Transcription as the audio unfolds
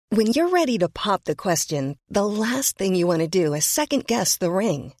When you're ready to pop the question, the last thing you want to do is second-guess the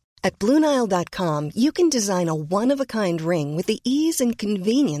ring. At BlueNile.com, you can design a one-of-a-kind ring with the ease and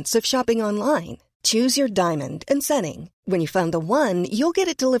convenience of shopping online. Choose your diamond and setting. When you find the one, you'll get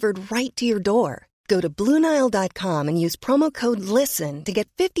it delivered right to your door. Go to BlueNile.com and use promo code LISTEN to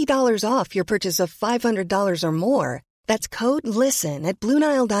get $50 off your purchase of $500 or more. That's code LISTEN at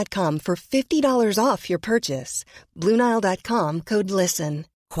BlueNile.com for $50 off your purchase. BlueNile.com, code LISTEN.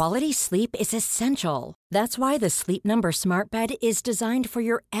 Quality sleep is essential. That's why the Sleep Number Smart Bed is designed for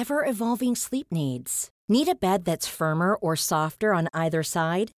your ever-evolving sleep needs. Need a bed that's firmer or softer on either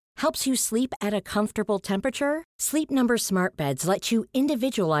side? Helps you sleep at a comfortable temperature? Sleep Number Smart Beds let you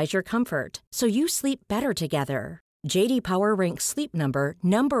individualize your comfort, so you sleep better together. J.D. Power ranks Sleep Number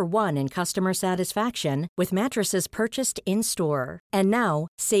number 1 in customer satisfaction with mattresses purchased in-store. And now,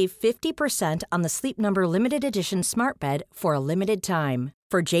 save 50% on the Sleep Number Limited Edition Smart Bed for a limited time.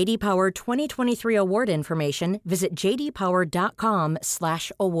 For J.D. Power 2023 award information, visit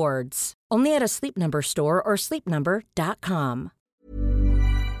jdpower.com/awards. Only at a Sleep Number store or sleepnumber.com.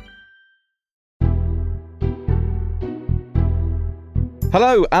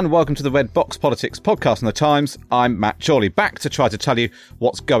 Hello and welcome to the Red Box Politics podcast on The Times. I'm Matt Chorley, back to try to tell you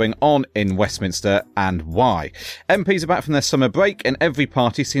what's going on in Westminster and why. MPs are back from their summer break and every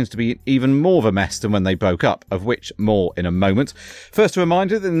party seems to be even more of a mess than when they broke up, of which more in a moment. First, a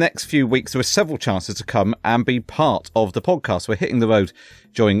reminder that in the next few weeks there are several chances to come and be part of the podcast. We're hitting the road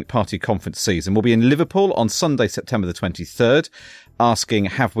during party conference season. We'll be in Liverpool on Sunday, September the 23rd. Asking,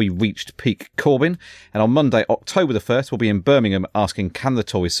 have we reached peak Corbyn? And on Monday, October the 1st, we'll be in Birmingham asking, can the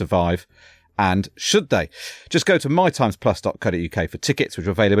Tories survive? And should they? Just go to mytimesplus.co.uk for tickets, which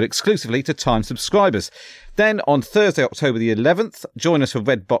are available exclusively to Times subscribers. Then on Thursday, October the 11th, join us for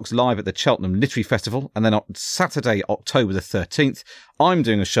Red Box Live at the Cheltenham Literary Festival. And then on Saturday, October the 13th, I'm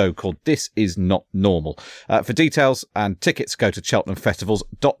doing a show called This Is Not Normal. For details and tickets, go to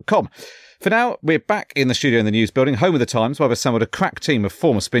cheltenhamfestivals.com. For now, we're back in the studio in the News Building, home of the Times, where I've assembled a crack team of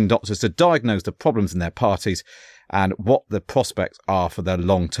former spin doctors to diagnose the problems in their parties and what the prospects are for their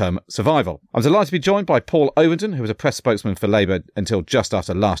long-term survival. I'm delighted to be joined by Paul Ovenden, who was a press spokesman for Labour until just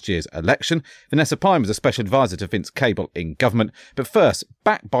after last year's election. Vanessa Pine was a special advisor to Vince Cable in government. But first,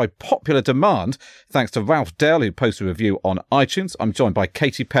 back by popular demand, thanks to Ralph Dale, who posted a review on iTunes, I'm joined by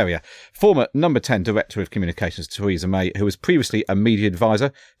Katie Perrier, former number 10 Director of Communications to Theresa May, who was previously a media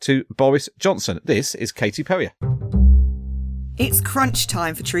advisor to Boris Johnson. This is Katie Perrier. It's crunch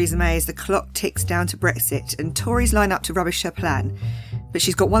time for Theresa May as the clock ticks down to Brexit and Tories line up to rubbish her plan. But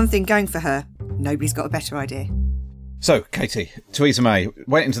she's got one thing going for her. Nobody's got a better idea. So, Katie, Theresa May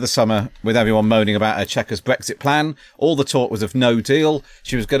went into the summer with everyone moaning about her Chequers Brexit plan. All the talk was of no deal.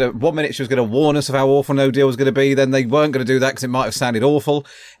 She was going to, one minute she was going to warn us of how awful no deal was going to be. Then they weren't going to do that because it might have sounded awful.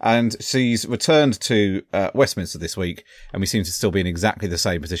 And she's returned to Westminster this week. And we seem to still be in exactly the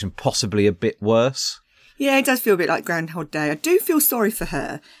same position, possibly a bit worse. Yeah, it does feel a bit like Groundhog Day. I do feel sorry for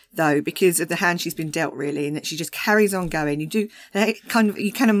her, though, because of the hand she's been dealt, really, and that she just carries on going. You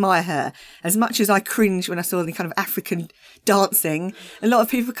can admire her. As much as I cringed when I saw the kind of African dancing, a lot of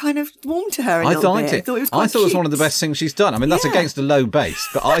people kind of warmed to her a little bit. I thought it was quite cute. It was one of the best things she's done. I mean, that's against a low base,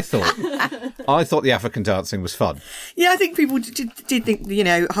 but I thought the African dancing was fun. Yeah, I think people did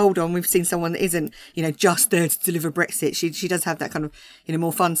think, hold on, we've seen someone that isn't, just there to deliver Brexit. She does have that kind of,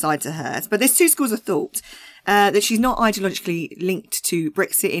 more fun side to her. But there's two schools of thought. That she's not ideologically linked to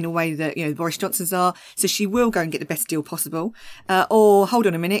Brexit in a way that, Boris Johnson's are. So she will go and get the best deal possible. Or hold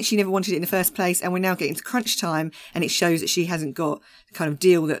on a minute, she never wanted it in the first place and we're now getting to crunch time and it shows that she hasn't got the kind of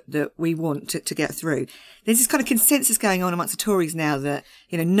deal that we want to get through. There's this kind of consensus going on amongst the Tories now that,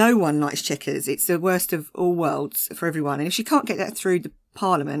 no one likes Chequers. It's the worst of all worlds for everyone. And if she can't get that through the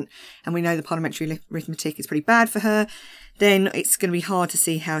Parliament, and we know the parliamentary arithmetic is pretty bad for her, then it's going to be hard to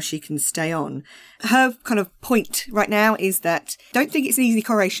see how she can stay on. Her kind of point right now is that don't think it's an easy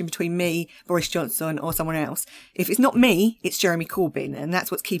correlation between me, Boris Johnson or someone else. If it's not me, it's Jeremy Corbyn, and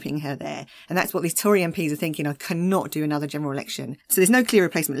that's what's keeping her there. And that's what these Tory MPs are thinking, I cannot do another general election. So there's no clear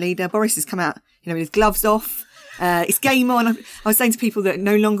replacement leader. Boris has come out, with his gloves off. It's game on. I was saying to people that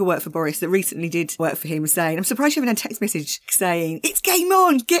no longer work for Boris that recently did work for him saying, I'm surprised you haven't had a text message saying, it's game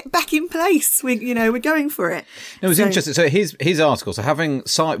on, get back in place. We're going for it. It was interesting. So his article, so having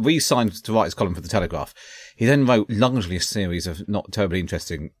re-signed to write his column for The Telegraph, he then wrote largely a series of not terribly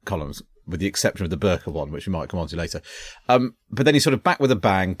interesting columns, with the exception of the Burqa one, which we might come on to later. But then he's sort of back with a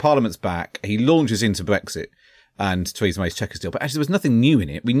bang. Parliament's back. He launches into Brexit and Theresa May's Chequers deal. But actually, there was nothing new in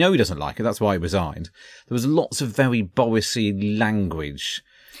it. We know he doesn't like it. That's why he resigned. There was lots of very Boris-y language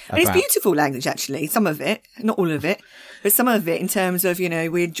And it's beautiful language, actually. Some of it, not all of it, but some of it in terms of,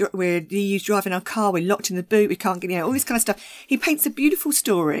 we're the EU's driving our car, we're locked in the boot, we can't get, all this kind of stuff. He paints a beautiful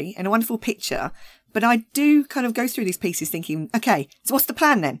story and a wonderful picture. But I do kind of go through these pieces thinking, okay, so what's the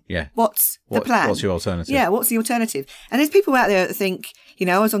plan then? Yeah. What's the plan? What's your alternative? Yeah, what's the alternative? And there's people out there that think,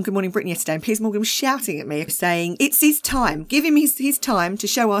 I was on Good Morning Britain yesterday and Piers Morgan was shouting at me saying, it's his time. Give him his time to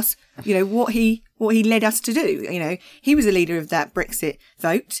show us, what he led us to do. He was a leader of that Brexit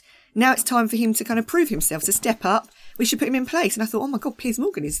vote. Now it's time for him to kind of prove himself, to step up. We should put him in place. And I thought, oh my God, Piers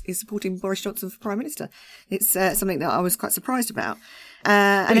Morgan is supporting Boris Johnson for Prime Minister. It's something that I was quite surprised about.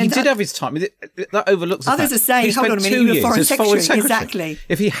 And he did have his time. That overlooks the others fact are saying, hold on a minute, you were foreign secretary. Exactly.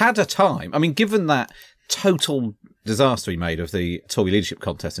 If he had a time, given that total disaster he made of the Tory leadership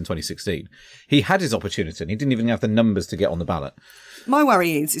contest in 2016, he had his opportunity and he didn't even have the numbers to get on the ballot. My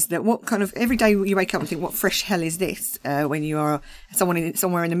worry is that what kind of every day you wake up and think, what fresh hell is this? When you are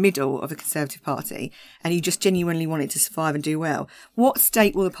somewhere in the middle of a Conservative Party and you just genuinely want it to survive and do well. What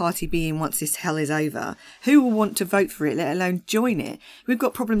state will the party be in once this hell is over? Who will want to vote for it, let alone join it? We've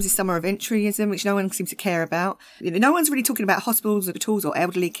got problems this summer of entryism, which no one seems to care about. No one's really talking about hospitals or tools or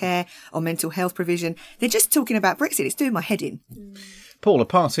elderly care or mental health provision. They're just talking about Brexit. It's doing my head in. Paul, a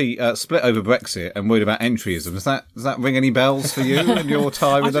party split over Brexit and worried about entryism. Does that ring any bells for you in your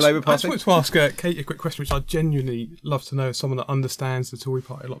time with the Labour Party? I just wanted to ask Kate a quick question, which I genuinely love to know as someone that understands the Tory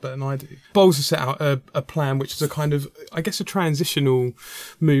party a lot better than I do. Bowles has set out a plan which is a kind of, I guess, a transitional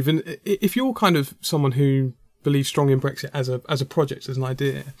move. And if you're kind of someone who believes strongly in Brexit as a project, as an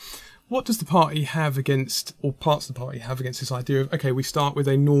idea, what does the party have against, or parts of the party have against this idea of, okay, we start with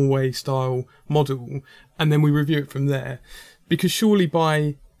a Norway-style model and then we review it from there? Because surely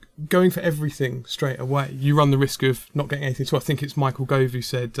by going for everything straight away, you run the risk of not getting anything. So I think it's Michael Gove who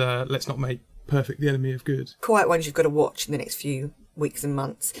said, let's not make perfect the enemy of good. Quiet ones you've got to watch in the next few weeks and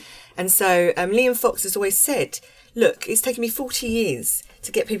months. And so Liam Fox has always said, look, it's taken me 40 years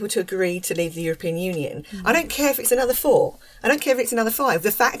to get people to agree to leave the European Union. I don't care if it's another 4. I don't care if it's another 5.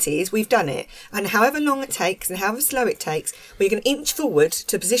 The fact is, we've done it. And however long it takes and however slow it takes, we're going to inch forward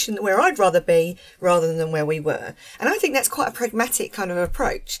to a position where I'd rather be rather than where we were. And I think that's quite a pragmatic kind of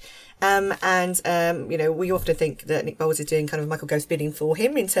approach. We often think that Nick Bowles is doing kind of Michael Gove's bidding for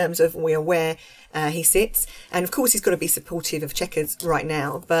him in terms of where he sits. And of course, he's got to be supportive of Chequers right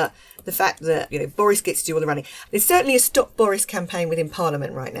now. But the fact that, Boris gets to do all the running. There's certainly a Stop Boris campaign within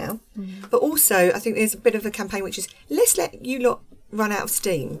Parliament right now. But also, I think there's a bit of a campaign which is, let's let you lot run out of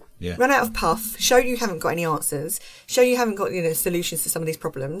steam, run out of puff, show you haven't got any answers, show you haven't got solutions to some of these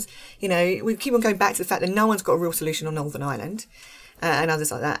problems. We keep on going back to the fact that no one's got a real solution on Northern Ireland. And others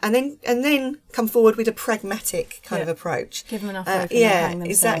like that, and then come forward with a pragmatic kind of approach. Give them enough rope to hang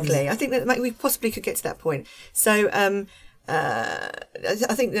themselves. Exactly. I think that we possibly could get to that point. So I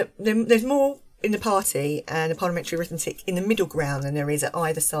think that there's more in the party and the parliamentary arithmetic in the middle ground than there is at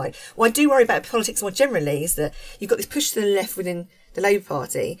either side. What I do worry about politics more generally is that you've got this push to the left within the Labour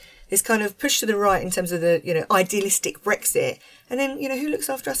Party, this kind of push to the right in terms of the idealistic Brexit, and then who looks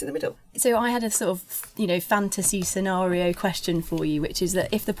after us in the middle? So I had a sort of fantasy scenario question for you, which is that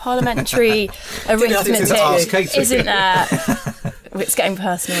if the parliamentary arithmetic isn't there, it's getting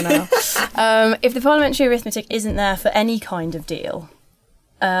personal now. If the parliamentary arithmetic isn't there for any kind of deal,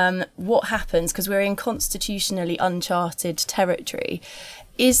 what happens? Because we're in constitutionally uncharted territory.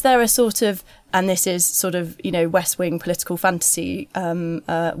 Is there a sort of, and this is sort of, West Wing political fantasy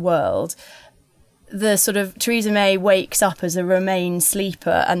world, the sort of Theresa May wakes up as a Remain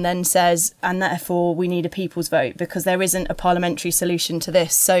sleeper and then says, and therefore we need a people's vote because there isn't a parliamentary solution to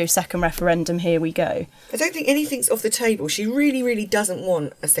this, so second referendum, here we go. I don't think anything's off the table. She really, really doesn't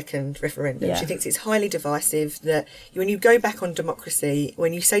want a second referendum. Yeah. She thinks it's highly divisive, that when you go back on democracy,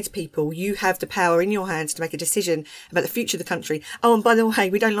 when you say to people, you have the power in your hands to make a decision about the future of the country. Oh, and by the way,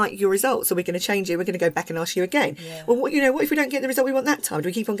 we don't like your results, so we're going to change it. We're going to go back and ask you again. Yeah. Well, what if we don't get the result we want that time? Do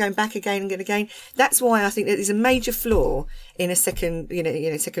we keep on going back again and again? That's why I think that there's a major flaw in a second,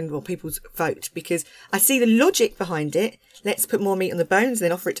 people's vote, because I see the logic behind it. Let's put more meat on the bones and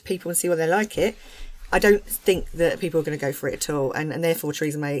then offer it to people and see whether they like it. I don't think that people are going to go for it at all, and therefore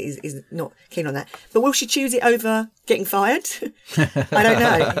Theresa May is not keen on that. But will she choose it over getting fired? I don't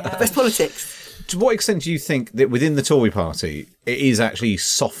know. That's politics. To what extent do you think that within the Tory party it is actually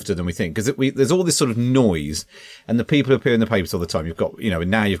softer than we think? Because there's all this sort of noise, and the people who appear in the papers all the time. You've got,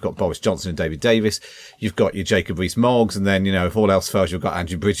 now you've got Boris Johnson and David Davis. You've got your Jacob Rees-Mogg, and then, if all else fails, you've got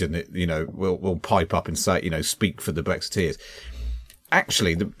Andrew Bridgen that, will pipe up and say, speak for the Brexiteers.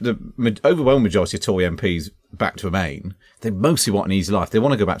 Actually, the overwhelming majority of Tory MPs back to Remain, they mostly want an easy life. They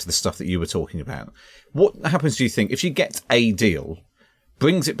want to go back to the stuff that you were talking about. What happens, do you think, if you get a deal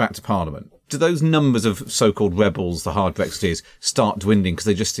brings it back to Parliament, do those numbers of so-called rebels, the hard Brexiteers, start dwindling because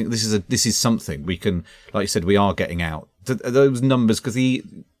they just think this is something we can, like you said, we are getting out? Are those numbers, because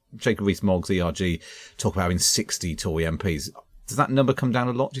Jacob Rees-Mogg, the ERG, talk about having 60 Tory MPs. Does that number come down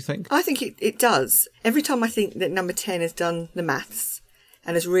a lot, do you think? I think it does. Every time I think that number 10 has done the maths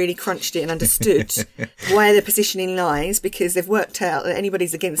and has really crunched it and understood where their positioning lies, because they've worked out that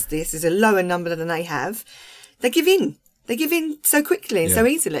anybody's against this is a lower number than they have, they give in. They give in so quickly and so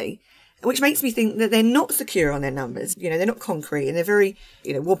easily, which makes me think that they're not secure on their numbers. You know, they're not concrete and they're very,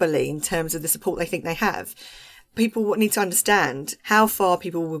 wobbly in terms of the support they think they have. People need to understand how far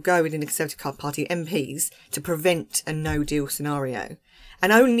people will go within the Conservative Party MPs to prevent a no-deal scenario.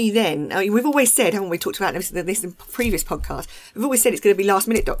 And only then, we've always said, haven't we, talked about this in previous podcasts, we've always said it's going to be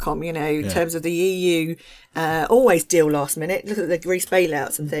lastminute.com, in terms of the EU, always deal last minute. Look at the Greece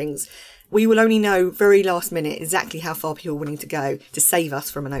bailouts and things. We will only know very last minute exactly how far people are willing to go to save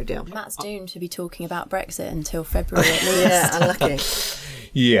us from a no deal. Matt's doomed to be talking about Brexit until February at least. Yeah, unlucky.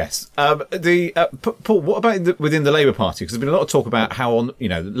 Yes. Paul, what about within the Labour Party? Because there's been a lot of talk about how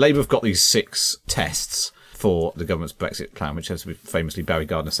Labour have got these 6 tests for the government's Brexit plan, which has famously Barry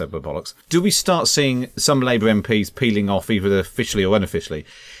Gardiner said were bollocks. Do we start seeing some Labour MPs peeling off, either officially or unofficially,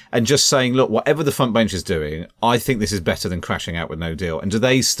 and just saying, look, whatever the front bench is doing, I think this is better than crashing out with no deal? And do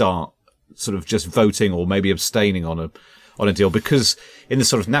they start sort of just voting or maybe abstaining on a deal because in the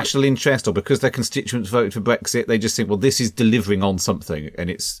sort of national interest or because their constituents voted for Brexit, they just think, well, this is delivering on something and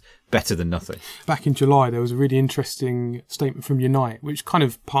it's better than nothing? Back in July, there was a really interesting statement from Unite, which kind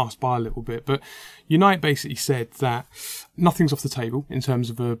of passed by a little bit, but Unite basically said that nothing's off the table in terms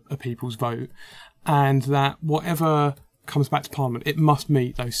of a people's vote, and that whatever comes back to Parliament, it must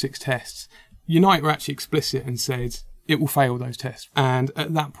meet those 6 tests. Unite were actually explicit and said it will fail those tests. And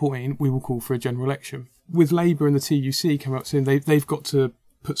at that point, we will call for a general election. With Labour and the TUC coming up soon, they've got to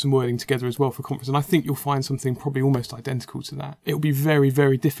put some wording together as well for conference. And I think you'll find something probably almost identical to that. It will be very,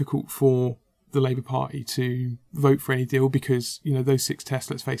 very difficult for the Labour Party to vote for any deal because, those 6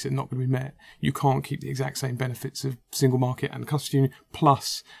 tests, let's face it, are not going to be met. You can't keep the exact same benefits of single market and customs union,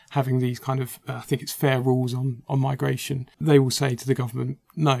 plus having these kind of, I think it's fair rules on migration. They will say to the government,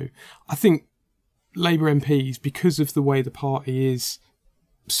 no. I think Labour MPs, because of the way the party is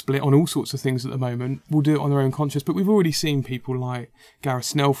split on all sorts of things at the moment, will do it on their own conscience. But we've already seen people like Gareth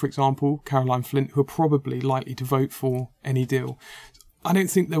Snell, for example, Caroline Flint, who are probably likely to vote for any deal. I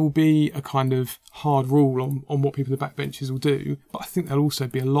don't think there will be a kind of hard rule on what people in the backbenches will do, but I think there'll also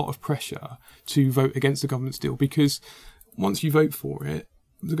be a lot of pressure to vote against the government's deal, because once you vote for it,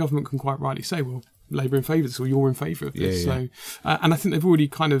 the government can quite rightly say, well, Labour in favour of this, or you're in favour of this. Yeah. So, and I think they've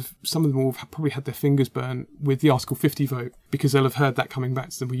already some of them will have probably had their fingers burnt with the Article 50 vote, because they'll have heard that coming back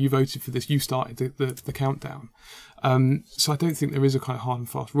to them, well, you voted for this, you started the countdown. So I don't think there is a kind of hard and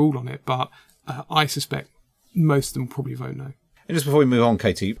fast rule on it, but I suspect most of them will probably vote no. And just before we move on,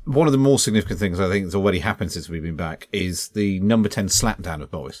 Katie, one of the more significant things I think that's already happened since we've been back is the number 10 slapdown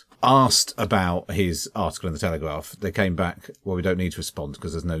of Boris. Asked about his article in the Telegraph, they came back, well, we don't need to respond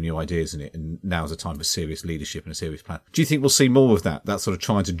because there's no new ideas in it, and now's a time for serious leadership and a serious plan. Do you think we'll see more of that sort of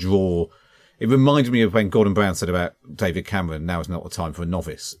trying to draw? It reminded me of when Gordon Brown said about David Cameron, now is not the time for a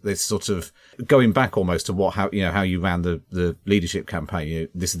novice. This sort of going back almost to how you ran the leadership campaign.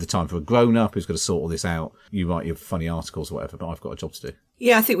 This is the time for a grown-up who's going to sort all this out. You write your funny articles or whatever, but I've got a job to do.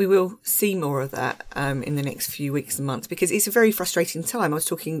 Yeah, I think we will see more of that in the next few weeks and months, because it's a very frustrating time. I was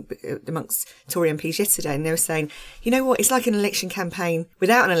talking amongst Tory MPs yesterday, and they were saying, you know what, it's like an election campaign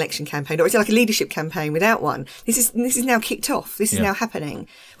without an election campaign, or it's like a leadership campaign without one. This is now kicked off. This is now happening,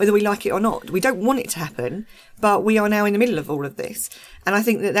 whether we like it or not. We don't want it to happen, but we are now in the middle of all of this. And I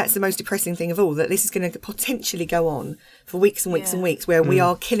think that that's the most depressing thing of all, that this is going to potentially go on for weeks and weeks and weeks, where we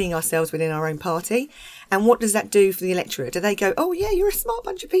are killing ourselves within our own party. And what does that do for the electorate? Do they go, oh, yeah, you're a smart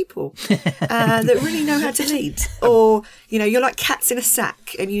bunch of people that really know how to lead? Or, you're like cats in a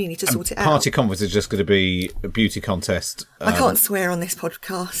sack and you need to sort it out. Party conference is just going to be a beauty contest. I can't swear on this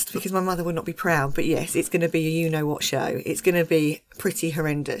podcast because my mother would not be proud. But yes, it's going to be a you-know-what show. It's going to be pretty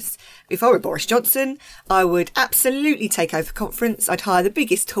horrendous. If I were Boris Johnson, I would absolutely take over conference. I'd hire the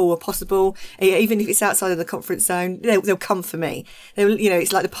biggest tour possible. Even if it's outside of the conference zone, they'll come for me.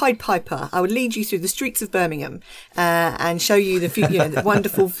 It's like the Pied Piper. I would lead you through the streets of Birmingham and show you the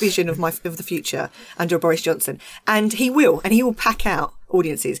wonderful vision of the future under Boris Johnson. And he will pack out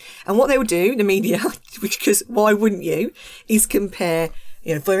audiences. And what they will do, the media, because why wouldn't you, is compare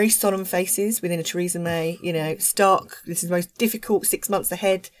very solemn faces within a Theresa May, stark, this is the most difficult 6 months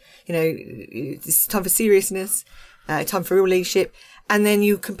ahead, this is time for seriousness, Time for Real Leadership. And then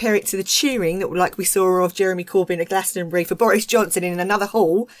you compare it to the cheering that like we saw of Jeremy Corbyn at Glastonbury for Boris Johnson in another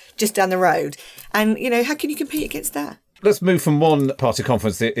hall just down the road. And, how can you compete against that? Let's move from one party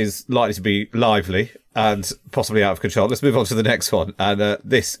conference that is likely to be lively and possibly out of control. Let's move on to the next one. And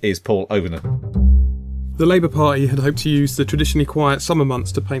this is Paul Overton. The Labour Party had hoped to use the traditionally quiet summer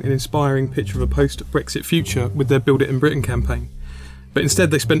months to paint an inspiring picture of a post-Brexit future with their Build It in Britain campaign. But instead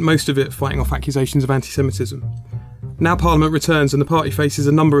they spent most of it fighting off accusations of anti-Semitism. Now Parliament returns and the party faces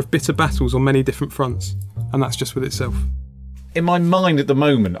a number of bitter battles on many different fronts, and that's just with itself. In my mind at the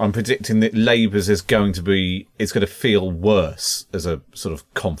moment, I'm predicting that Labour's it's going to feel worse as a sort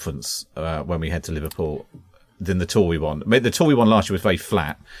of conference when we head to Liverpool than the Tory one. I mean, the Tory one last year was very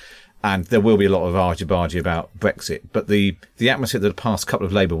flat, and there will be a lot of argy-bargy about Brexit, but the atmosphere of the past couple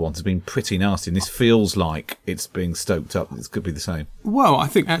of Labour ones has been pretty nasty, and this feels like it's being stoked up. This could be the same. Well, I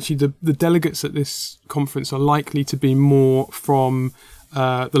think actually the delegates at this conference are likely to be more from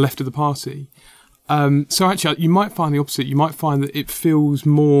the left of the party. So actually, you might find the opposite. You might find that it feels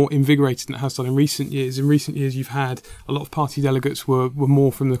more invigorated than it has done in recent years. In recent years, you've had a lot of party delegates were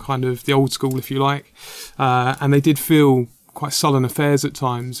more from the kind of the old school, if you like, and they did feel quite sullen affairs at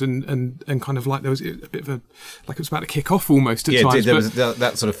times, and kind of like there was a bit of like it was about to kick off almost at times. There was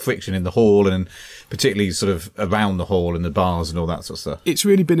that sort of friction in the hall, and particularly sort of around the hall and the bars and all that sort of stuff. It's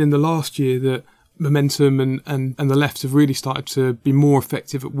really been in the last year that Momentum and the left have really started to be more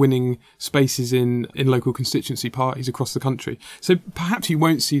effective at winning spaces in local constituency parties across the country. So perhaps you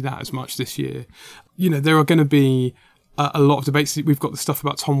won't see that as much this year. There are going to be a lot of debates. We've got the stuff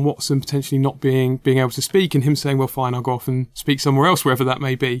about Tom Watson potentially not being able to speak, and him saying, well, fine, I'll go off and speak somewhere else, wherever that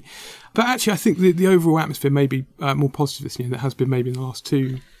may be. But actually, I think the overall atmosphere may be more positive this year than it has been maybe in the last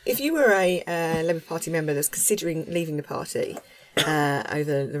two. If you were a Labour Party member that's considering leaving the party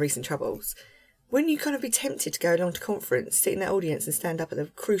over the recent troubles, wouldn't you kind of be tempted to go along to conference, sit in that audience and stand up at a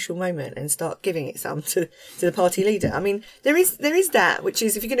crucial moment and start giving it some to the party leader? I mean, there is that, which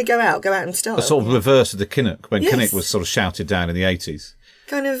is if you're going to go out in style. A sort of reverse of the Kinnock, when Kinnock was sort of shouted down in the 80s.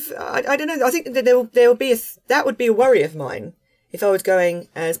 Kind of, I don't know. I think that there will be that would be a worry of mine if I was going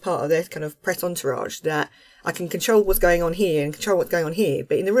as part of their kind of press entourage, that I can control what's going on here and control what's going on here.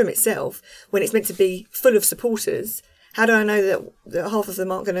 But in the room itself, when it's meant to be full of supporters, how do I know that half of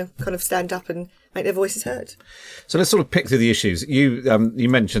them aren't going to kind of stand up and make their voices heard? So let's sort of pick through the issues. You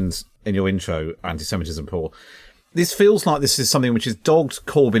mentioned in your intro anti-Semitism, Paul. This feels like this is something which has dogged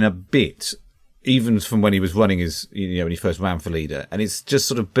Corbyn a bit, even from when he was running when he first ran for leader. And it's just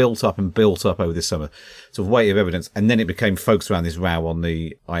sort of built up over this summer, sort of weight of evidence. And then it became focused around this row on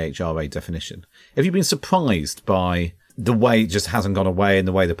the IHRA definition. Have you been surprised by the way it just hasn't gone away and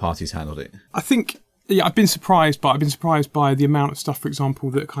the way the party's handled it? I think, I've been surprised by the amount of stuff, for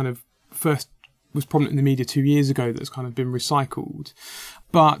example, that kind of first was prominent in the media 2 years ago that's kind of been recycled.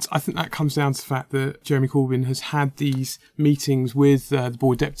 But I think that comes down to the fact that Jeremy Corbyn has had these meetings with the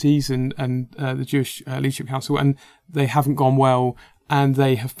board deputies and the Jewish Leadership Council, and they haven't gone well, and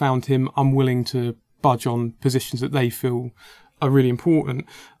they have found him unwilling to budge on positions that they feel are really important.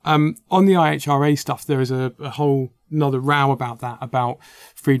 On the IHRA stuff, there is a whole another row about that, about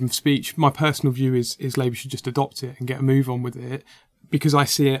freedom of speech. My personal view is Labour should just adopt it and get a move on with it, because I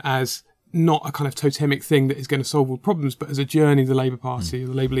see it as not a kind of totemic thing that is going to solve all problems, but as a journey the Labour Party or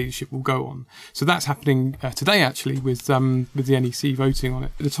the Labour leadership will go on. So that's happening today, actually, with the NEC voting on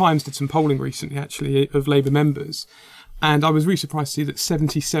it. The Times did some polling recently, actually, of Labour members, and I was really surprised to see that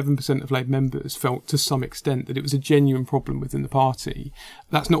 77% of Labour members felt to some extent that it was a genuine problem within the party.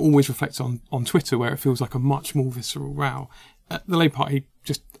 That's not always reflected on Twitter, where it feels like a much more visceral row. The Labour Party,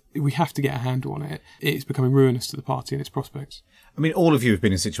 we have to get a handle on it. It's becoming ruinous to the party and its prospects. I mean, all of you have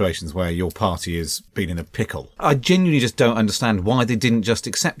been in situations where your party has been in a pickle. I genuinely just don't understand why they didn't just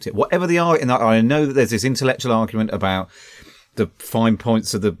accept it. Whatever they are, and I know that there's this intellectual argument about the fine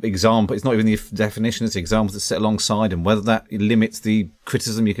points of the example. It's not even the definition, it's the examples that sit alongside and whether that limits the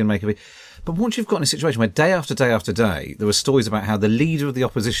criticism you can make of it. But once you've got in a situation where day after day after day, there are stories about how the leader of the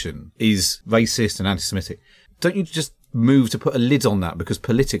opposition is racist and anti-Semitic, don't you just move to put a lid on that because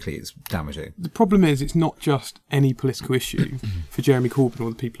politically it's damaging? The problem is it's not just any political issue for Jeremy Corbyn or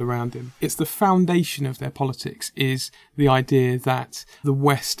the people around him. It's the foundation of their politics is the idea that the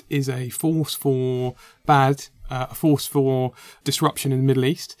West is a force for bad, a force for disruption in the Middle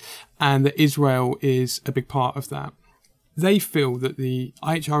East, and that Israel is a big part of that. They feel that the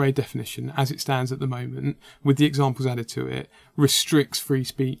IHRA definition, as it stands at the moment, with the examples added to it, restricts free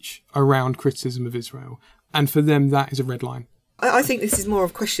speech around criticism of Israel. And for them, that is a red line. I think this is more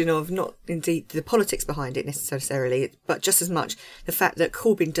of a question of not indeed the politics behind it necessarily, but just as much the fact that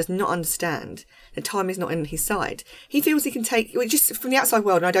Corbyn does not understand that time is not on his side. He feels he can take, just from the outside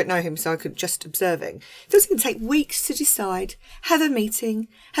world, and I don't know him, so I could just observing, feels he can take weeks to decide, have a meeting,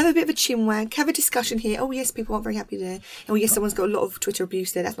 have a bit of a chinwag, have a discussion here. Oh yes, people aren't very happy there. Oh yes, someone's got a lot of Twitter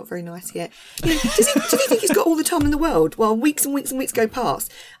abuse there. That's not very nice yet. You know, does he think he's got all the time in the world? Well, weeks and weeks and weeks go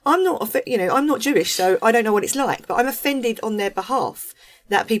past. I'm not Jewish, so I don't know what it's like, but I'm offended on their behalf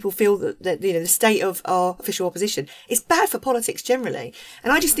that people feel that the state of our official opposition is bad for politics generally.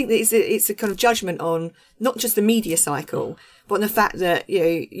 And I just think that it's a kind of judgment on not just the media cycle, but on the fact that,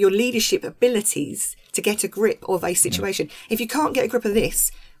 your leadership abilities to get a grip of a situation. If you can't get a grip of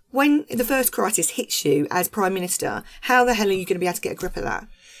this, when the first crisis hits you as Prime Minister, how the hell are you going to be able to get a grip of that?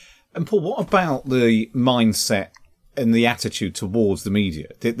 And Paul, what about the mindset and the attitude towards the media?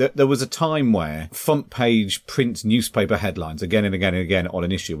 There was a time where front page print newspaper headlines again and again and again on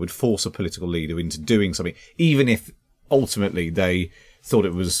an issue would force a political leader into doing something, even if ultimately they thought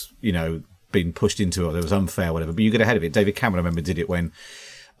it was, being pushed into it or it was unfair or whatever. But you get ahead of it. David Cameron, I remember, did it when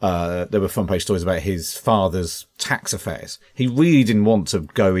there were front page stories about his father's tax affairs. He really didn't want to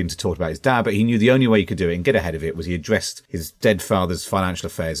go in to talk about his dad, but he knew the only way he could do it and get ahead of it was he addressed his dead father's financial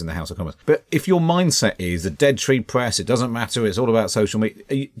affairs in the House of Commons. But if your mindset is a dead tree press, it doesn't matter, it's all about social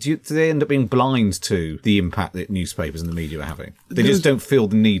media, do they end up being blind to the impact that newspapers and the media are having? They just don't feel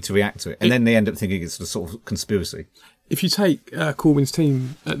the need to react to it. And then they end up thinking it's a sort of conspiracy. If you take Corbyn's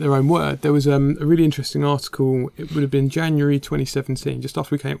team at their own word, there was a really interesting article, it would have been January 2017, just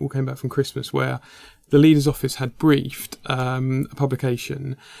after we all came back from Christmas, where the Leader's Office had briefed a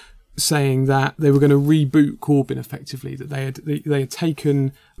publication saying that they were going to reboot Corbyn effectively, that they had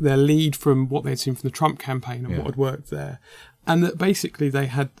taken their lead from what they had seen from the Trump campaign and what had worked there. And that basically they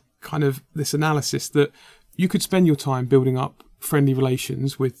had kind of this analysis that you could spend your time building up friendly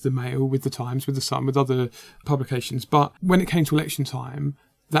relations with the Mail, with the Times, with the Sun, with other publications. But when it came to election time,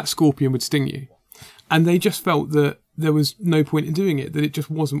 that scorpion would sting you. And they just felt that there was no point in doing it, that it just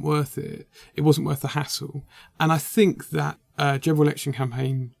wasn't worth it. It wasn't worth the hassle. And I think that general election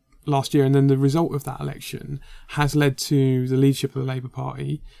campaign last year and then the result of that election has led to the leadership of the Labour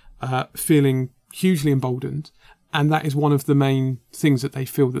Party feeling hugely emboldened. And that is one of the main things that they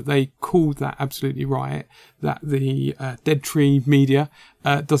feel, that they called that absolutely right, that the dead tree media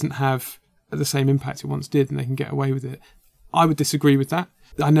doesn't have the same impact it once did and they can get away with it. I would disagree with that.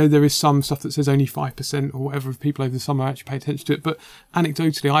 I know there is some stuff that says only 5% or whatever of people over the summer actually pay attention to it, but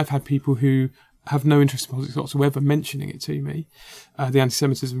anecdotally I've had people who have no interest in politics whatsoever mentioning it to me, the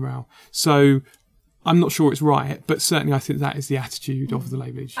anti-Semitism row. So I'm not sure it's right, but certainly I think that is the attitude of the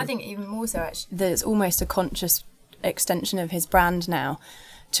Labour leadership. I think even more so actually, there's almost a conscious extension of his brand now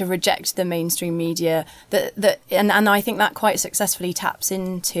to reject the mainstream media and I think that quite successfully taps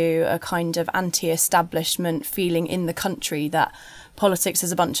into a kind of anti-establishment feeling in the country, that politics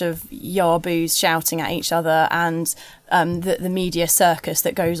is a bunch of yahoos shouting at each other and the media circus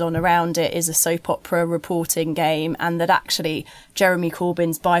that goes on around it is a soap opera reporting game, and that actually Jeremy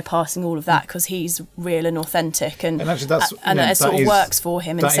Corbyn's bypassing all of that because he's real and authentic and actually it sort of works for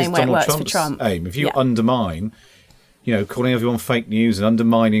him in the same way it works for Trump. Aim. If you undermine, calling everyone fake news and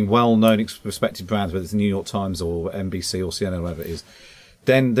undermining well-known, respected brands, whether it's the New York Times or NBC or CNN or whatever it is,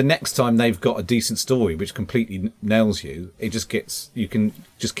 then the next time they've got a decent story which completely nails you, you can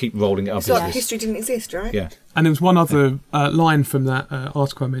just keep rolling it up. It's like history didn't exist, right? Yeah. And there was one other line from that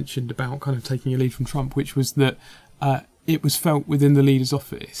article I mentioned about kind of taking a lead from Trump, which was that it was felt within the Leader's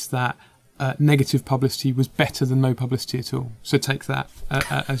Office that negative publicity was better than no publicity at all. So take that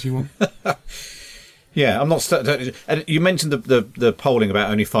as you want. Yeah, I'm not. And you mentioned the polling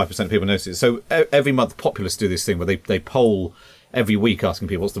about only 5% of people notice it. So every month, populists do this thing where they poll every week, asking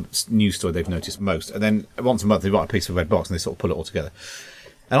people what's the news story they've noticed most, and then once a month they write a piece of red box and they sort of pull it all together.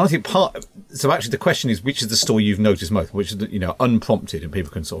 And I think so actually the question is, which is the story you've noticed most, which is unprompted, and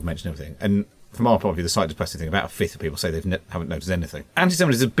people can sort of mention everything. And from our point of view, the slightly depressing thing, about a fifth of people say they haven't noticed anything.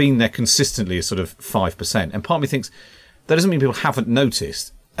 Anti-Semitism has been there consistently as sort of 5%, and part of me thinks that doesn't mean people haven't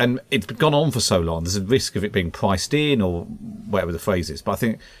noticed. And it's gone on for so long, there's a risk of it being priced in or whatever the phrase is. But I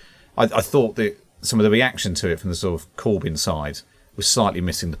think I thought that some of the reaction to it from the sort of Corbyn side was slightly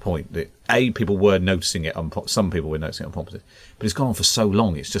missing the point that people were noticing it, some people were noticing it unprompted, but it's gone on for so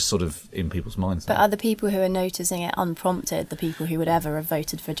long, it's just sort of in people's minds now. But are the people who are noticing it unprompted the people who would ever have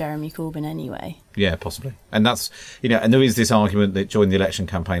voted for Jeremy Corbyn anyway? Yeah, possibly. And that's, and there is this argument that during the election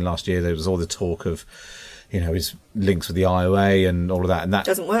campaign last year, there was all the talk of, his links with the IRA and all of that. And that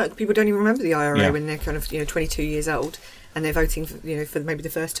doesn't work. People don't even remember the IRA when they're kind of, 22 years old. and they're voting for maybe the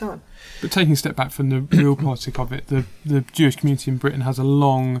first time. But taking a step back from the real politics of it, the Jewish community in Britain has a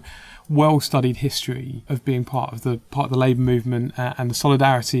long, well-studied history of being part of the Labour movement and the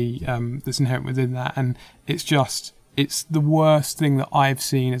solidarity that's inherent within that. And it's the worst thing that I've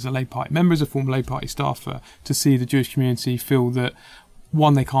seen as a Labour Party member, as a former Labour Party staffer, to see the Jewish community feel that,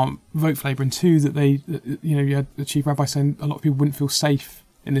 one, they can't vote for Labour, and two, that you had the Chief Rabbi saying a lot of people wouldn't feel safe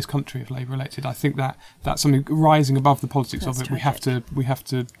in this country if Labour elected. I think that's something rising above the politics of it. Tragic. We have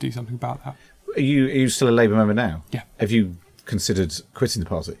to do something about that. Are you still a Labour member now? Yeah. Have you considered quitting the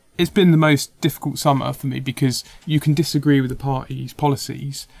party? It's been the most difficult summer for me because you can disagree with the party's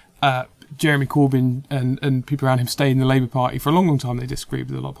policies. Jeremy Corbyn and people around him stayed in the Labour Party for a long, long time. They disagreed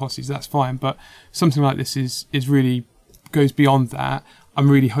with a lot of policies. That's fine. But something like this is really goes beyond that. I'm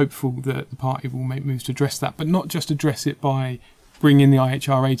really hopeful that the party will make moves to address that, but not just address it by bringing the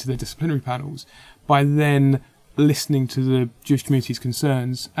IHRA to their disciplinary panels, by then listening to the Jewish community's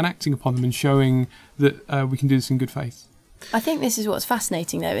concerns and acting upon them and showing that we can do this in good faith. I think this is what's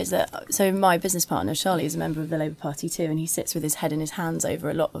fascinating, though, is that, so my business partner, Charlie, is a member of the Labour Party too, and he sits with his head in his hands over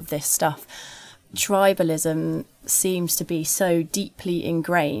a lot of this stuff. Tribalism seems to be so deeply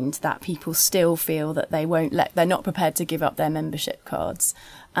ingrained that people still feel that they're not prepared to give up their membership cards.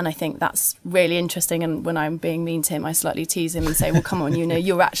 And I think that's really interesting. And when I'm being mean to him, I slightly tease him and say, well, come on,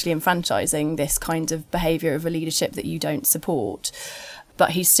 you're actually enfranchising this kind of behaviour of a leadership that you don't support.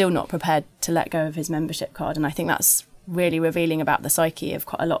 But he's still not prepared to let go of his membership card. And I think that's really revealing about the psyche of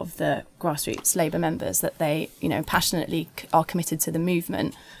quite a lot of the grassroots Labour members, that they, passionately are committed to the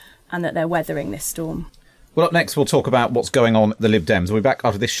movement and that they're weathering this storm. Well, up next, we'll talk about what's going on at the Lib Dems. We'll be back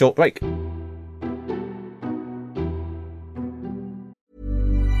after this short break.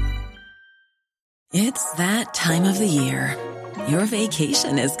 It's that time of the year. Your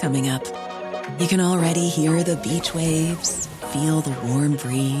vacation is coming up. You can already hear the beach waves, feel the warm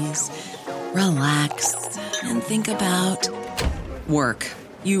breeze, relax, and think about work.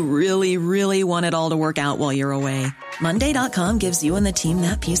 You really, really want it all to work out while you're away. Monday.com gives you and the team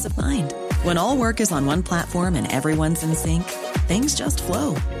that peace of mind. When all work is on one platform and everyone's in sync, things just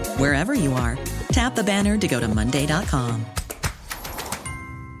flow. Wherever you are, tap the banner to go to Monday.com.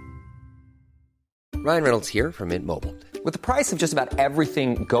 Ryan Reynolds here from Mint Mobile. With the price of just about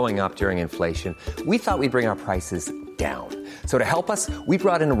everything going up during inflation, we thought we'd bring our prices down. So to help us, we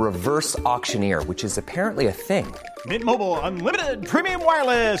brought in a reverse auctioneer, which is apparently a thing. Mint Mobile Unlimited Premium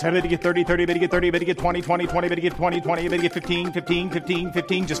Wireless. How to get 30, 30, bit to get 30, bit to get 20, 20, 20, bit to get 20, 20, bit to get 15, 15, 15,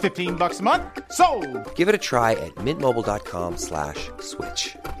 15, just $15 a month? Sold! Give it a try at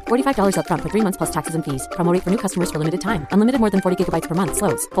mintmobile.com/switch. $45 up front for 3 months plus taxes and fees. Promo rate for new customers for limited time. Unlimited more than 40 gigabytes per month.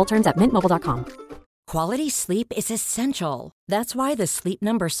 Slows full terms at mintmobile.com. Quality sleep is essential. That's why the Sleep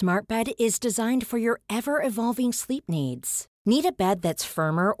Number Smart Bed is designed for your ever-evolving sleep needs. Need a bed that's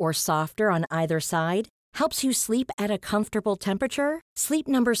firmer or softer on either side? Helps you sleep at a comfortable temperature? Sleep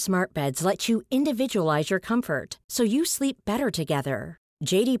Number Smart Beds let you individualize your comfort, so you sleep better together.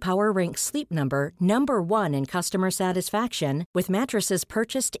 J.D. Power ranks Sleep Number #1 in customer satisfaction with mattresses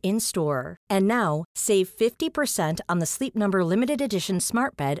purchased in-store. And now, save 50% on the Sleep Number Limited Edition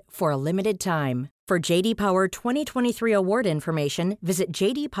Smart Bed for a limited time. For J.D. Power 2023 award information, visit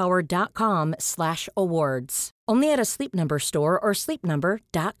jdpower.com/awards. Only at a Sleep Number store or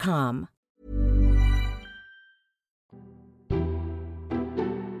sleepnumber.com.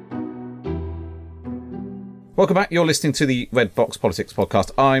 Welcome back. You're listening to the Red Box Politics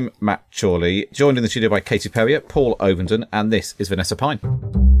podcast. I'm Matt Chorley, joined in the studio by Katie Perrier, Paul Ovenden, and this is Vanessa Pine.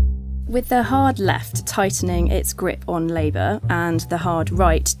 With the hard left tightening its grip on Labour and the hard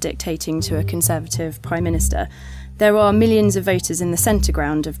right dictating to a Conservative Prime Minister, there are millions of voters in the centre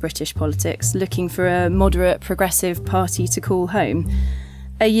ground of British politics looking for a moderate, progressive party to call home.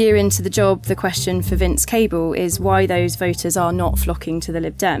 A year into the job, the question for Vince Cable is why those voters are not flocking to the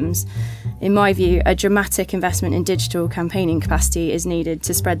Lib Dems. In my view, a dramatic investment in digital campaigning capacity is needed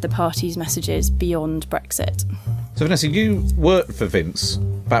to spread the party's messages beyond Brexit. So, Vanessa, you worked for Vince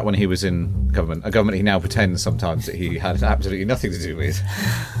back when he was in government, a government he now pretends sometimes that he had absolutely nothing to do with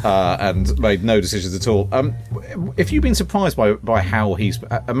and made no decisions at all. Have you been surprised by how he's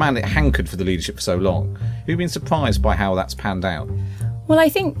a man that hankered for the leadership for so long? Have you been surprised by how that's panned out? Well, I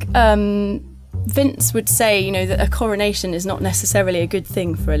think Vince would say, that a coronation is not necessarily a good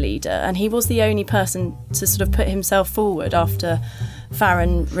thing for a leader, and he was the only person to sort of put himself forward after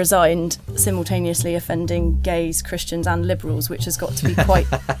Farron resigned, simultaneously offending gays, Christians and liberals, which has got to be quite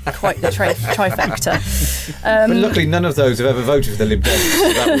the trifecta. But luckily none of those have ever voted for the Lib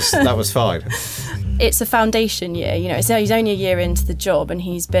Dems, so that was fine. it's a foundation year. You know, he's only a year into the job, and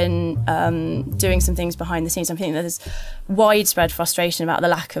he's been doing some things behind the scenes. I think there's widespread frustration about the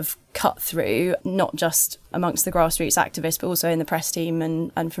lack of cut through, not just amongst the grassroots activists, but also in the press team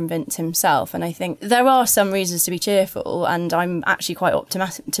and from Vince himself. And I think there are some reasons to be cheerful, and I'm actually quite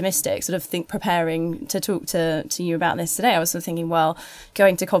optimistic, sort of preparing to talk to you about this today. I was sort of thinking, well,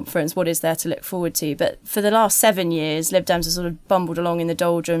 going to conference, what is there to look forward to? But for the last 7 years, Lib Dems have sort of bumbled along in the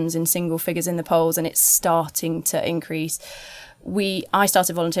doldrums in single figures in the polls, and it's starting to increase. I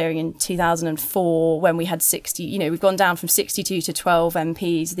started volunteering in 2004 when we had 60, you know, we've gone down from 62 to 12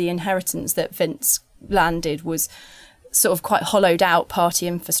 MPs. The inheritance that Vince landed was sort of quite hollowed out party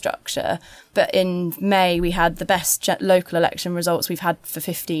infrastructure. But in May, we had the best local election results we've had for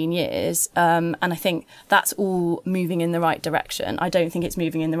 15 years. And I think that's all moving in the right direction. I don't think it's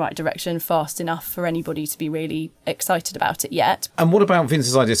moving in the right direction fast enough for anybody to be really excited about it yet. And what about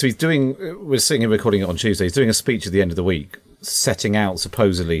Vince's idea? So we're sitting here recording it on Tuesday. He's doing a speech at the end of the week, setting out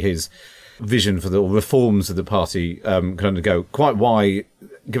supposedly his vision for the reforms that the party can undergo. Quite why,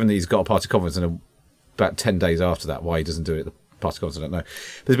 given that he's got a party conference and about 10 days after that, why he doesn't do it at the party conference, I don't know.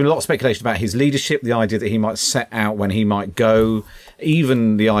 There's been a lot of speculation about his leadership, the idea that he might set out when he might go,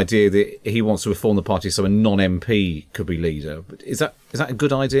 even the idea that he wants to reform the party so a non-MP could be leader. But is that a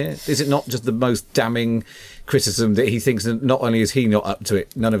good idea? Is it not just the most damning criticism that he thinks that not only is he not up to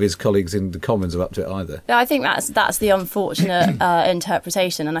it, none of his colleagues in the Commons are up to it either? Yeah, I think that's the unfortunate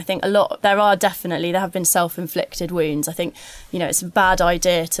interpretation, and I think there have been self-inflicted wounds. I think, you know, it's a bad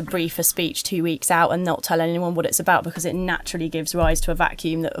idea to brief a speech 2 weeks out and not tell anyone what it's about, because it naturally gives rise to a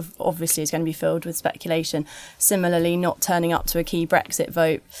vacuum that obviously is going to be filled with speculation. Similarly, not turning up to a key Brexit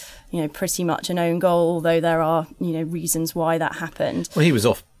vote, you know, pretty much an own goal, although there are, you know, reasons why that happened. Well, he was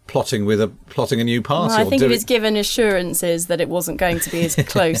off plotting a new party. Well, I think he was given assurances that it wasn't going to be as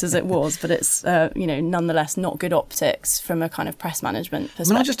close as it was, but it's, you know, nonetheless not good optics from a kind of press management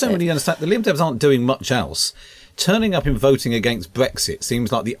perspective. I just don't really understand. The Lib Dems aren't doing much else. Turning up and voting against Brexit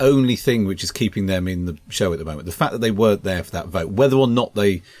seems like the only thing which is keeping them in the show at the moment. The fact that they weren't there for that vote, whether or not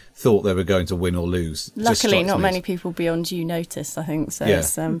they thought they were going to win or lose. Luckily, not many people beyond due notice, I think. So, yeah.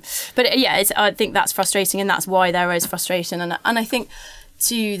 I think that's frustrating, and that's why there is frustration. And I think,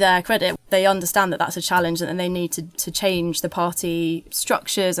 to their credit, they understand that that's a challenge and they need to change the party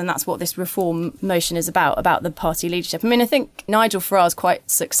structures, and that's what this reform motion is about the party leadership. I mean, I think Nigel Farage quite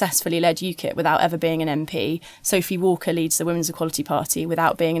successfully led UKIP without ever being an MP. Sophie Walker leads the Women's Equality Party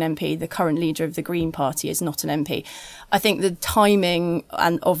without being an MP. The current leader of the Green Party is not an MP. I think the timing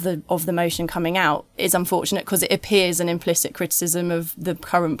of the motion coming out is unfortunate because it appears an implicit criticism of the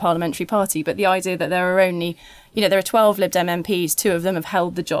current parliamentary party, but the idea that there are 12 Lib Dem MPs, 2 of them have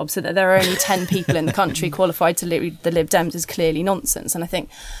held the job, so that there are only 10 people in the country qualified to lead the Lib Dems is clearly nonsense. And I think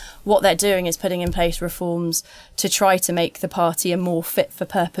what they're doing is putting in place reforms to try to make the party a more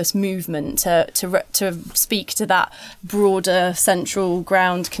fit-for-purpose movement, to speak to that broader central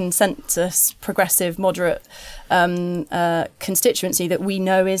ground consensus, progressive, moderate constituency that we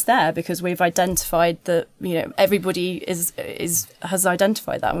know is there, because we've identified that, you know, everybody has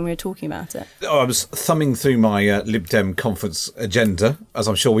identified that when we were talking about it. I was thumbing through my Lib Dem conference agenda, as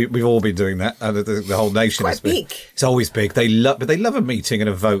I'm sure we've all been doing that. The whole nation is big. It's always big. They love a meeting and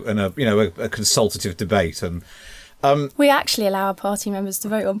a vote and a consultative debate. And we actually allow our party members to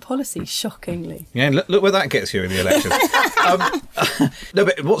vote on policy, shockingly. Yeah, look where that gets you in the election. No,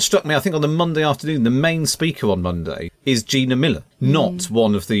 but what struck me, I think on the Monday afternoon, the main speaker on Monday is Gina Miller, not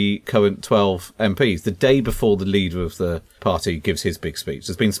one of the current 12 MPs. The day before the leader of the party gives his big speech,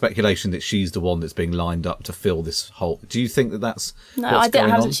 there's been speculation that she's the one that's being lined up to fill this hole. Do you think that that's what's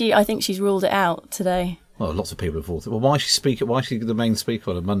going on? I think she's ruled it out today. Well, lots of people have thought, well, why is she the main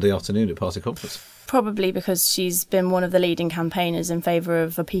speaker on a Monday afternoon at party conference? Probably because she's been one of the leading campaigners in favour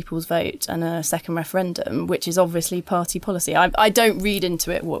of a people's vote and a second referendum, which is obviously party policy. I don't read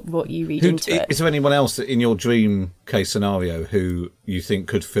into it what you read into it. Is there anyone else in your dream case scenario who you think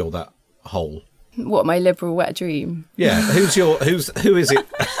could fill that hole? What, my liberal wet dream? Yeah, who is it?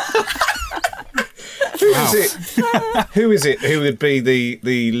 Who is it who would be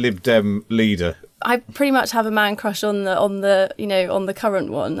the Lib Dem leader? I pretty much have a man crush on the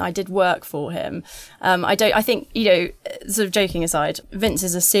current one. I did work for him. I think, sort of joking aside, Vince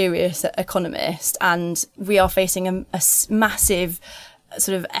is a serious economist, and we are facing a massive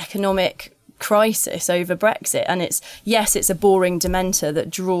sort of economic crisis over Brexit, and it's a boring dementor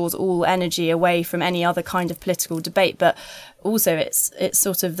that draws all energy away from any other kind of political debate, but also it's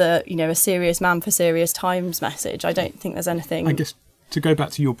sort of a serious man for serious times message. I don't think there's anything. I guess To go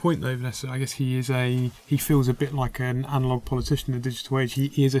back to your point, though, Vanessa, I guess he feels a bit like an analogue politician in the digital age.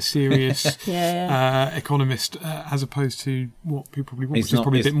 He is a serious economist, as opposed to what people probably want, which is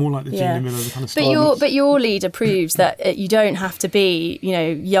probably a bit more like the Gina Miller kind of style. But your leader proves that you don't have to be,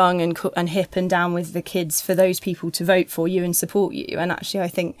 young and hip and down with the kids for those people to vote for you and support you. And actually, I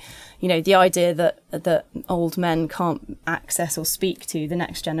think, the idea that old men can't access or speak to the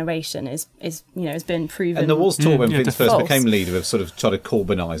next generation is has been proven. And there was talk when Vince first became leader of sort of trying to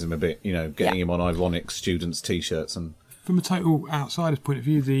Corbynise him a bit, getting him on ironic students' T-shirts. And from a total outsider's point of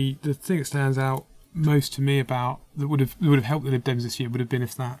view, the thing that stands out most to me about that would have helped the Lib Dems this year would have been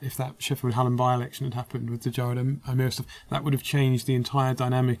if that Sheffield Hallam by-election had happened with the Jawed Amir stuff. That would have changed the entire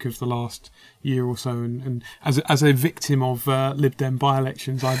dynamic of the last year or so. And as a victim of Lib Dem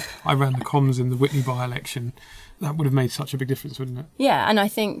by-elections, I ran the comms in the Whitney by-election. That would have made such a big difference, wouldn't it? Yeah, and I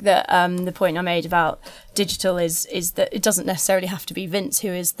think that the point I made about digital is that it doesn't necessarily have to be Vince who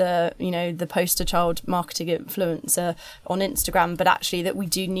is the poster child marketing influencer on Instagram, but actually that we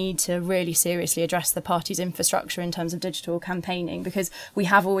do need to really seriously address the party's infrastructure in terms of digital campaigning, because we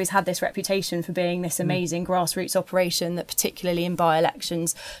have always had this reputation for being this amazing grassroots operation that, particularly in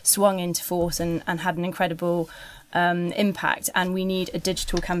by-elections, swung into force and had an incredible impact, and we need a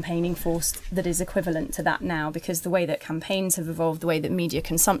digital campaigning force that is equivalent to that now, because the way that campaigns have evolved, the way that media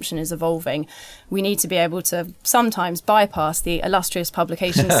consumption is evolving, we need to be able to sometimes bypass the illustrious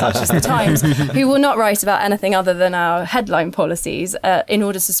publications such as The Times, who will not write about anything other than our headline policies, in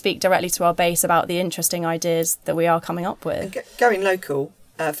order to speak directly to our base about the interesting ideas that we are coming up with. Going local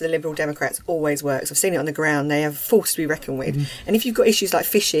for the Liberal Democrats always works. I've seen it on the ground. They have a force to be reckoned with. And if you've got issues like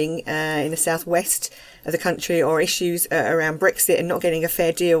fishing in the southwest of the country, or issues around Brexit and not getting a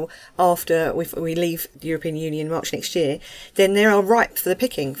fair deal after we leave the European Union in March next year, then they are ripe for the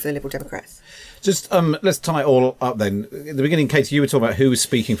picking for the Liberal Democrats. Just let's tie it all up then. At the beginning, Katie, you were talking about who was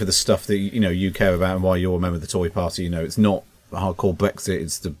speaking for the stuff that you care about and why you're a member of the Tory party. It's not hardcore Brexit,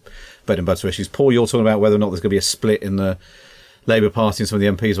 it's the bread and butter issues. Paul, you're talking about whether or not there's going to be a split in the Labour Party and some of the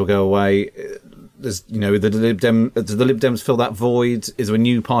MPs will go away. Does the Lib Dems fill that void? Is there a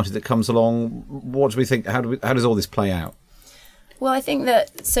new party that comes along? What do we think? How does all this play out? Well, I think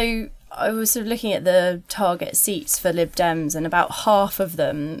that, so I was sort of looking at the target seats for Lib Dems, and about half of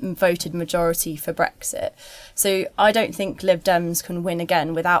them voted majority for Brexit. So I don't think Lib Dems can win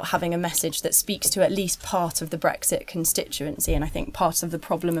again without having a message that speaks to at least part of the Brexit constituency. And I think part of the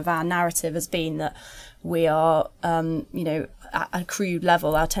problem of our narrative has been that we are, at a crude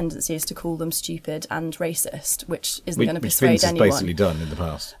level, our tendency is to call them stupid and racist, which isn't going to persuade anyone. Which Vince has basically done in the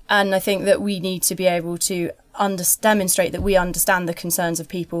past. And I think that we need to be able to demonstrate that we understand the concerns of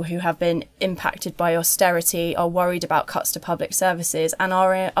people who have been impacted by austerity, are worried about cuts to public services, and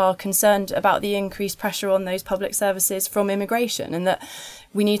are concerned about the increased pressure on those public services from immigration, and that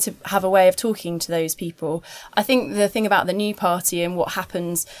we need to have a way of talking to those people. I think the thing about the new party and what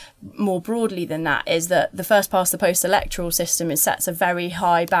happens more broadly than that is that the first past the post electoral system sets a very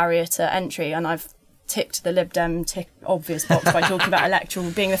high barrier to entry, and I've ticked the Lib Dem obvious box by talking about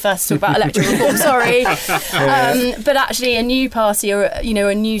being the first to talk about electoral reform, sorry. But actually a new party or a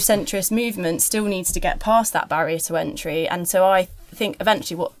new centrist movement still needs to get past that barrier to entry. And so I think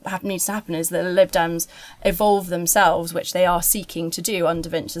eventually what needs to happen is that the Lib Dems evolve themselves, which they are seeking to do under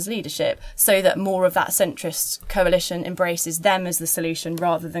Vince's leadership, so that more of that centrist coalition embraces them as the solution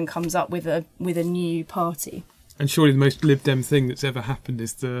rather than comes up with a new party. And surely the most Lib Dem thing that's ever happened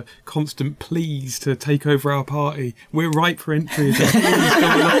is the constant pleas to take over our party. We're ripe for entry.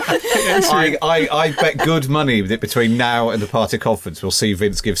 I bet good money that between now and the party conference we'll see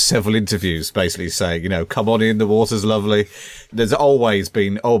Vince give several interviews basically saying, come on in, the water's lovely. There's always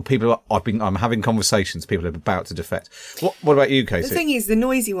been, I'm having conversations, people are about to defect. What about you, Katie? The thing is, the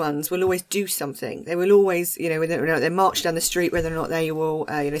noisy ones will always do something. They will always, whether or not they march down the street, whether or not they will,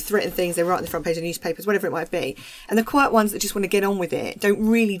 threaten things, they write on the front page of newspapers, whatever it might be. And the quiet ones that just want to get on with it don't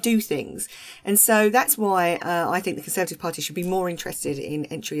really do things. And so that's why I think the Conservative Party should be more interested in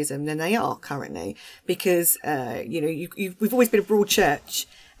entryism than they are currently. Because, we've always been a broad church,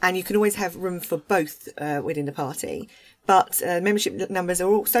 and you can always have room for both within the party. But membership numbers are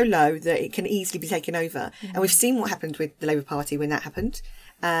all so low that it can easily be taken over. Mm-hmm. And we've seen what happened with the Labour Party when that happened.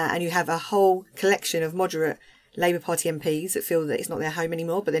 And you have a whole collection of moderate Labour Party MPs that feel that it's not their home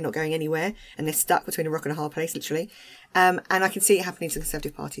anymore, but they're not going anywhere, and they're stuck between a rock and a hard place, literally. And I can see it happening to the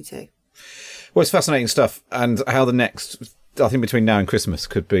Conservative Party too. Well, it's fascinating stuff, and how the next, I think between now and Christmas,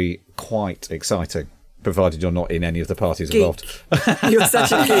 could be quite exciting. provided you're not in any of the parties involved. You're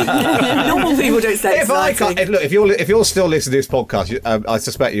such a geek. Normal people don't say exciting. If you're still listening to this podcast, I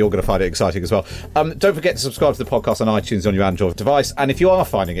suspect you're going to find it exciting as well. Don't forget to subscribe to the podcast on iTunes on your Android device. And if you are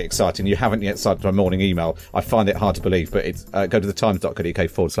finding it exciting, you haven't yet signed up to my morning email. I find it hard to believe, but it's go to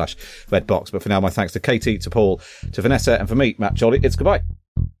thetimes.co.uk/red box. But for now, my thanks to Katie, to Paul, to Vanessa, and for me, Matt Chorley. It's goodbye.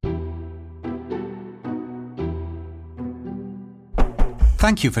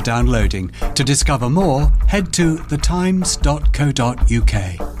 Thank you for downloading. To discover more, head to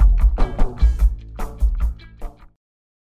thetimes.co.uk.